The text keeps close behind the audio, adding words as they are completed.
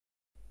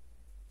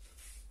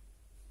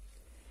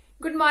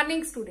Good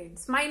morning,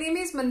 students. My name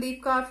is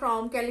Mandeep Kaur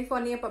from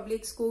California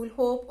Public School.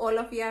 Hope all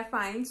of you are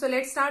fine. So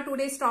let's start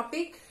today's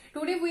topic.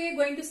 Today we are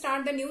going to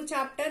start the new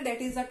chapter, that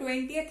is the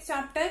 20th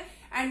chapter,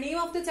 and name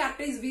of the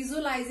chapter is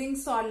Visualizing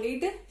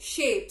Solid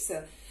Shapes.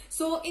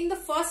 So in the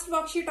first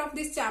worksheet of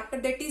this chapter,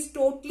 that is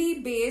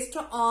totally based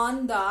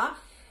on the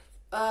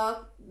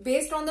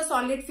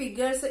solid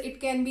figures. It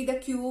can be the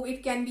cube,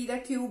 it can be the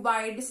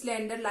cuboid,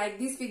 slender, like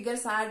these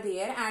figures are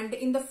there. And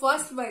in the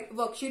first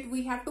worksheet,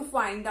 we have to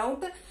find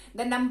out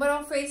the number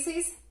of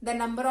faces, the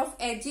number of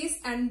edges,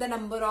 and the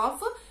number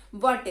of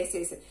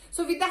vertices.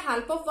 So with the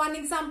help of one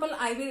example,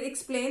 I will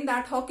explain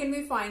that how can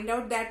we find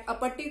out that a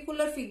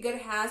particular figure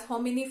has how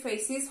many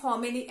faces, how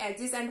many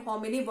edges, and how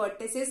many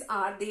vertices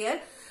are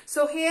there.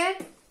 So here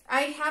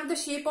I have the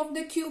shape of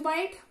the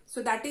cuboid.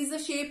 So that is the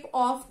shape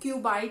of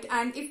cuboid,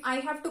 and if I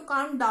have to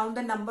count down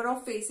the number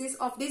of faces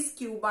of this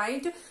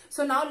cuboid,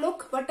 so now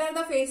look what are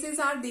the faces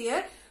are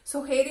there.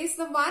 So here is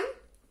the 1,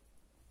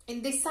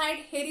 in this side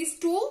here is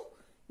 2,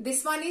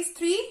 this one is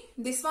 3,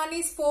 this one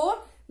is 4,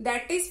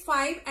 that is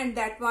 5, and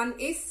that one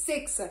is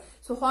 6.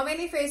 So how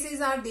many faces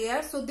are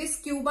there? So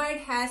this cuboid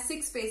has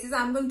 6 faces.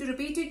 I'm going to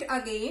repeat it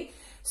again.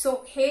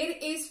 So here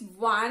is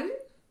 1,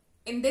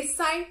 in this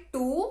side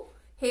 2,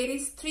 here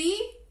is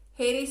 3,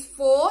 here is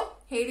 4,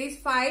 here is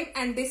 5,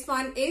 and this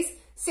one is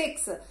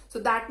 6. So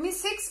that means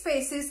 6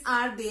 faces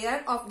are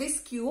there of this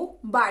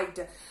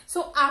cuboid.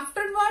 So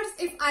afterwards,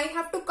 if I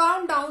have to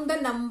count down the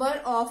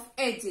number of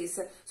edges,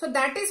 so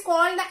that is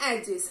called the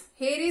edges.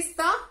 Here is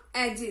the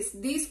edges.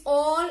 These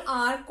all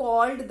are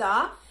called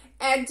the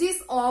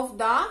edges of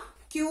the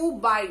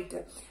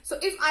cuboid. So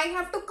if I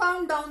have to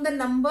count down the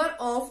number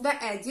of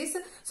the edges,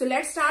 so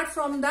let's start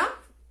from the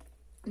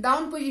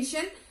down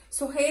position.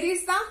 So here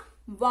is the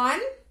 1,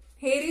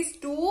 here is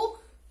 2,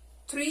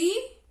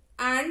 3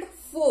 and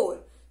 4.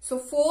 So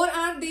 4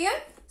 are there.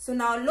 So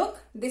now look,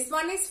 this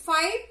one is 5,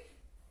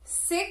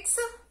 6,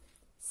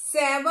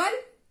 7,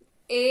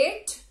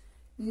 8,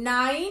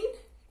 9,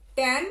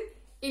 10,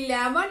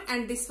 11,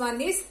 and this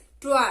one is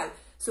 12.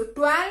 So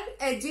 12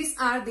 edges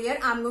are there.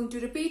 I'm going to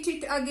repeat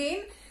it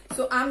again.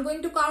 So I'm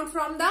going to count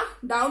from the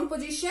down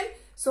position.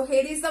 So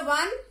here is the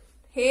 1,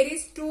 here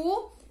is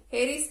 2,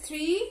 here is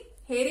 3,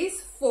 here is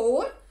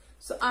 4.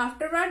 So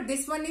afterward,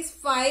 this one is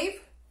 5,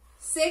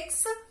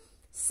 6,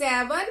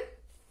 7,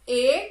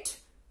 8,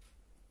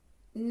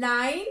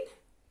 9,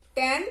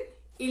 10,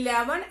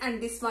 11,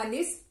 and this one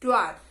is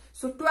 12.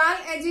 So 12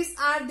 edges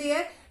are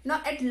there.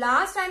 Now at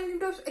last I am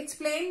going to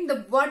explain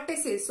the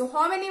vertices. So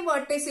how many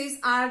vertices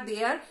are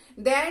there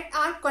that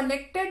are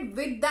connected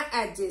with the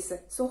edges?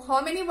 So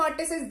how many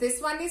vertices?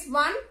 This one is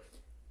 1,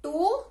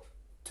 2,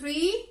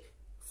 3,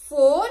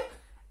 4,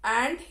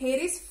 and here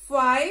is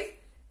 5,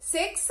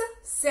 6,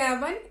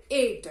 7,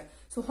 8.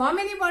 So how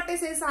many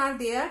vertices are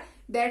there?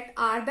 That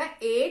are the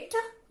 8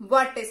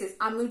 vertices.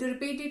 I'm going to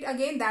repeat it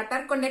again, that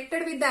are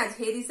connected with the edge.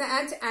 Here is the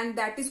edge, and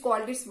that is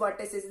called its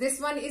vertices. This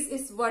one is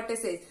its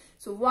vertices.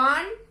 So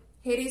 1,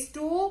 here is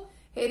 2,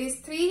 here is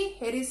 3,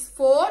 here is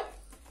 4,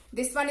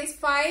 this one is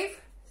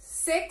 5,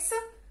 6,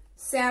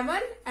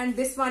 7, and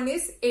this one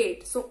is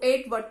 8. So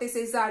 8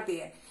 vertices are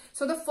there.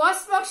 So the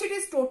first worksheet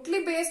is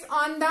totally based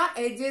on the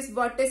edges,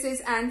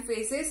 vertices and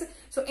faces.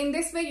 So in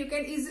this way you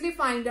can easily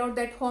find out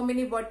that how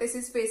many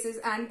vertices, faces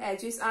and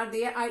edges are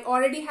there. I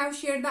already have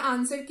shared the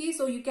answer key,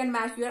 so you can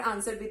match your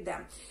answer with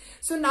them.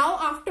 So now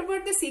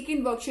afterward the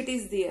second worksheet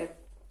is there.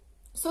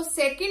 So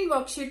second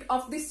worksheet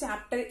of this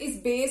chapter is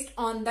based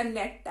on the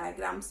net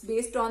diagrams,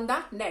 based on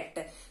the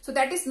net. So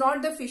that is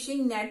not the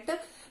fishing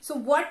net. So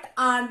what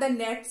are the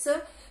nets?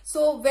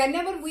 So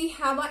whenever we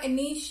have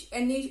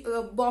any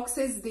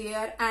boxes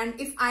there, and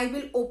if I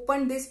will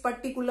open this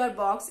particular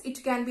box,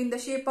 it can be in the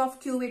shape of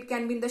cube, it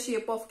can be in the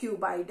shape of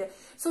cuboid.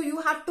 So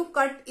you have to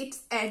cut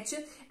its edge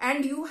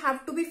and you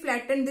have to be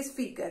flatten this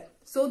figure.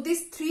 So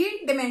this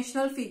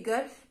 3-dimensional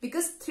figure,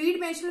 because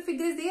 3-dimensional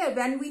figure is there,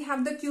 when we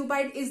have the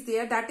cuboid is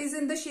there, that is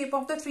in the shape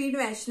of the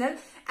 3-dimensional,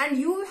 and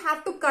you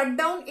have to cut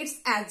down its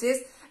edges,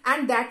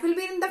 and that will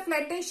be in the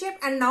flattened shape,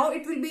 and now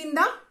it will be in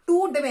the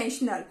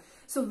 2-dimensional.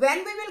 So when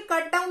we will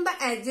cut down the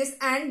edges,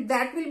 and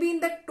that will be in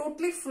the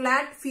totally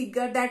flat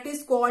figure, that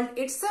is called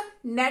its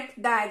net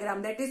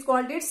diagram. That is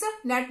called its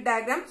net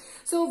diagram.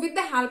 So with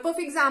the help of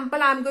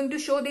example, I am going to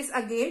show this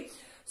again.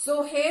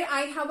 So here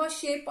I have a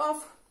shape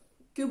of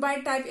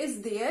cuboid type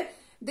is there.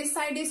 This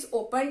side is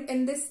opened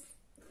in this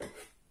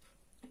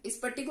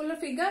particular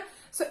figure.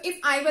 So if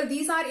I will,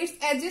 these are its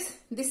edges.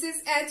 This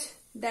is edge,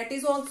 that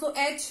is also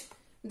edge,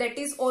 that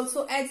is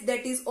also edge,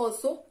 that is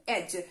also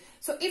edge.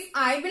 So if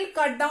I will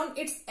cut down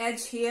its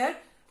edge here,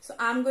 so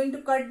I am going to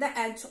cut the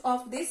edge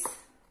of this.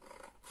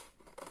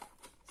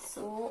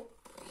 So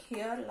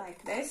here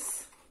like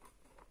this.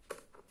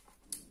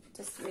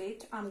 Just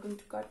wait, I am going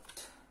to cut.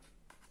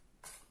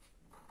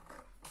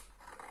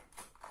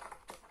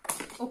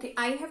 Okay,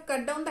 I have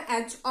cut down the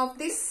edge of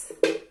this.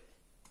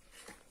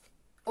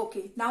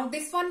 Okay, now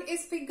this one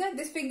is figure,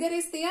 this figure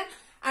is there,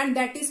 and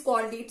that is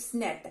called its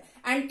net.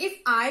 And if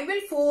I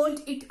will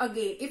fold it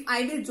again, if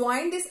I will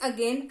join this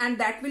again, and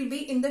that will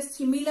be in the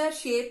similar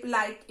shape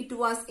like it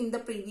was in the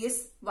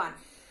previous one.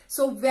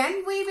 So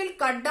when we will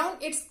cut down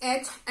its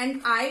edge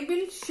and I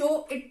will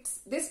show its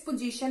this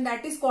position,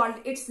 that is called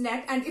its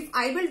net. And if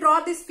I will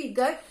draw this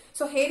figure,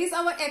 so here is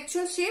our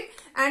actual shape,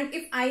 and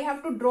if I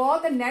have to draw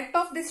the net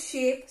of this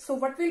shape, so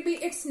what will be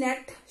its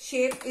net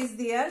shape is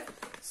there.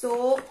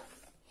 So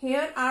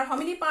here are how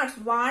many parts?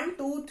 1,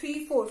 2,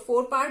 3, 4.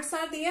 4 parts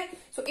are there.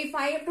 So if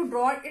I have to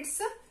draw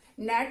its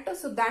net,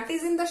 so that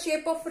is in the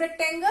shape of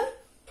rectangle.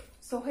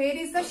 So here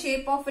is the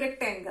shape of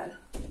rectangle.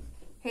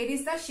 Here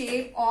is the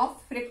shape of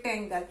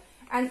rectangle.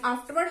 And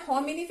afterward, how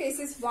many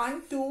faces?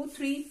 1, 2,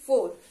 3,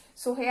 4.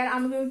 So here I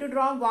am going to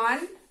draw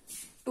 1,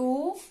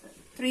 2,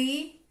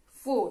 3,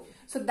 4.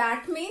 So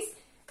that means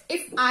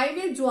if I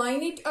will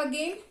join it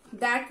again,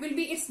 that will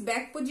be its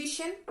back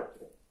position.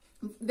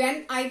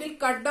 When I will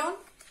cut down,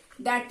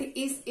 that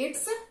is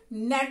its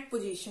net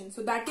position.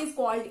 So that is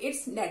called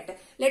its net.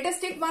 Let us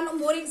take one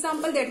more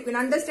example that you can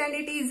understand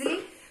it easily.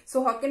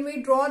 So how can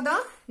we draw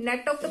the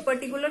net of the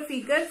particular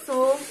figure?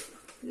 So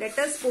let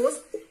us suppose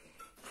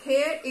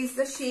here is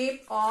the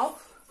shape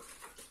of,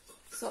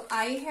 so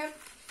I have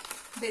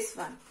this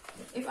one.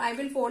 If I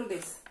will fold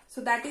this,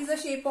 so that is the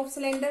shape of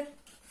cylinder.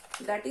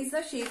 That is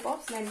the shape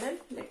of cylinder.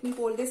 Let me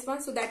fold this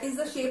one. So that is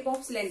the shape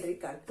of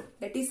cylindrical.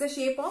 That is the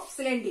shape of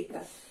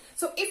cylindrical.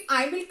 So if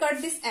I will cut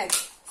this edge,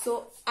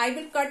 so I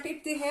will cut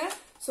it here.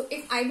 So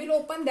if I will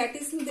open, that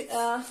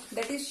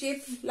is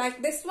shaped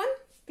like this one.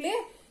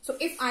 Clear? So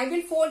if I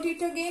will fold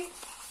it again,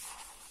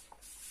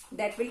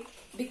 that will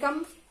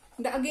become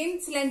the again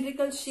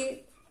cylindrical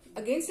shape.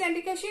 Again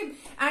cylindrical shape.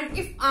 And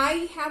if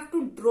I have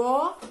to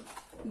draw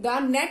the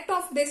net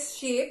of this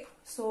shape,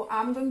 so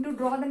I'm going to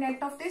draw the net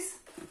of this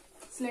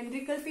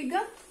cylindrical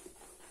figure.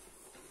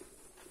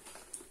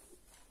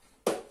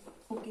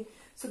 Okay.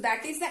 So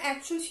that is the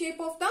actual shape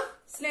of the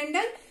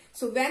cylinder.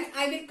 So when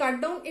I will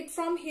cut down it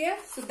from here,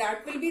 so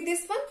that will be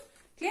this one.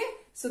 Clear?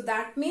 So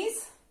that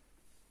means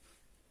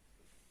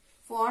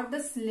for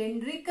the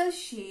cylindrical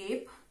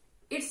shape,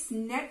 its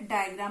net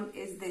diagram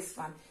is this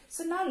one.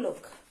 So now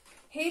look,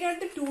 here are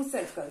the two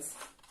circles,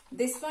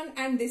 this one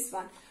and this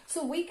one.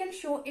 So we can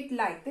show it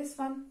like this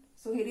one.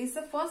 So here is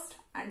the first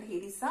and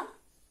here is the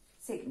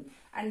second,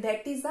 and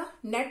that is the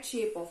net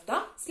shape of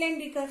the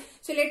cylindrical.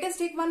 So let us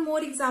take one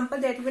more example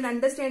that you will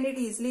understand it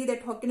easily,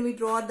 that how can we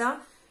draw the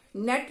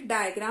net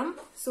diagram.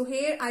 So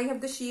here I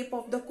have the shape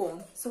of the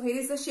cone. So here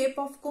is the shape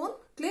of cone.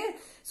 Clear?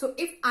 So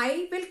if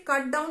I will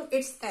cut down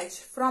its edge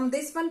from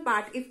this one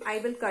part, if I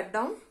will cut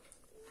down,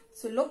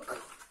 so look,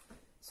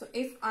 so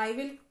if I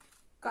will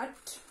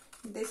cut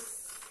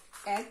this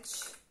edge,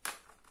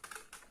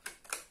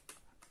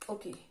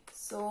 okay,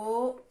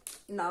 so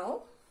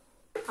now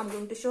I'm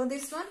going to show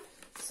this one.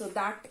 So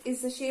that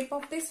is the shape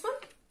of this one.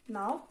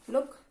 Now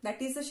look,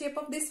 that is the shape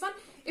of this one.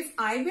 If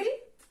I will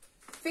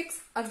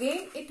fix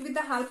again it with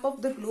the help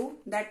of the glue,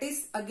 that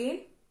is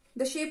again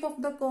the shape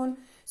of the cone.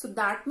 So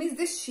that means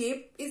this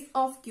shape is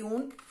of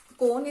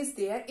cone is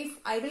there. If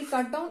I will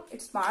cut down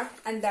its part,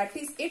 and that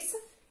is its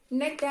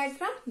net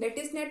diagram, that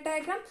is net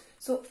diagram.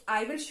 So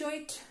I will show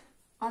it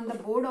on the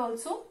board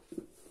also.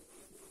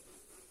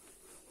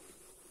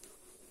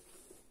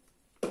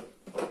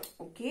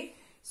 Okay,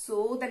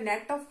 so the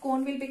net of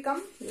cone will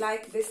become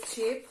like this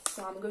shape.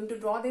 So I'm going to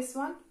draw this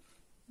one,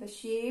 the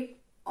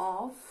shape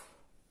of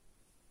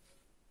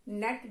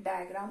net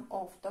diagram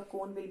of the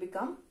cone will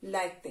become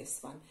like this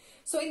one.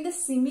 So in the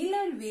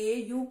similar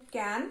way, you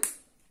can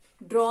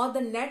draw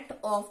the net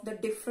of the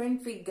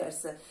different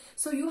figures.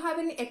 So you have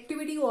an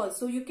activity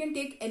also. You can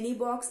take any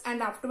box,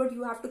 and afterward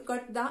you have to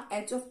cut the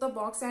edge of the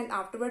box, and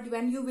afterward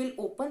when you will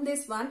open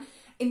this one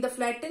in the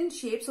flattened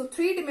shape, so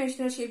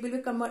three-dimensional shape will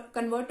be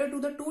converted to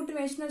the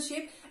two-dimensional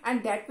shape,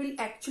 and that will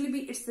actually be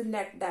its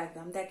net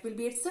diagram. That will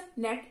be its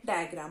net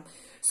diagram.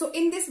 So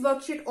in this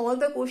worksheet, all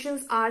the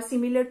questions are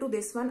similar to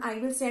this one. I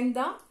will send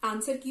the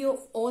answer key of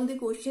all the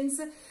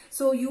questions.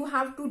 So you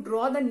have to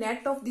draw the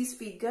net of these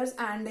figures,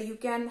 and you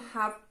can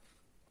have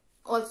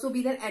also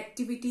be an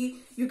activity.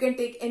 You can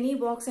take any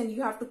box and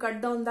you have to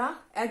cut down the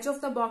edge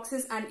of the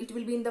boxes, and it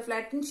will be in the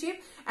flattened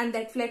shape, and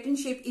that flattened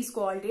shape is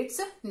called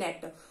its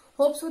net.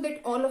 Hope so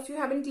that all of you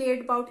have been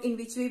cleared about in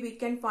which way we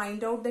can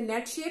find out the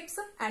net shapes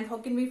and how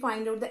can we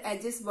find out the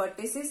edges,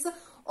 vertices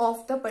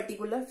of the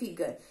particular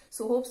figure.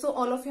 So hope so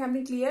all of you have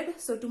been cleared.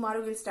 So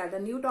tomorrow we'll start a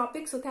new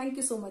topic. So thank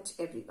you so much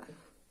everyone.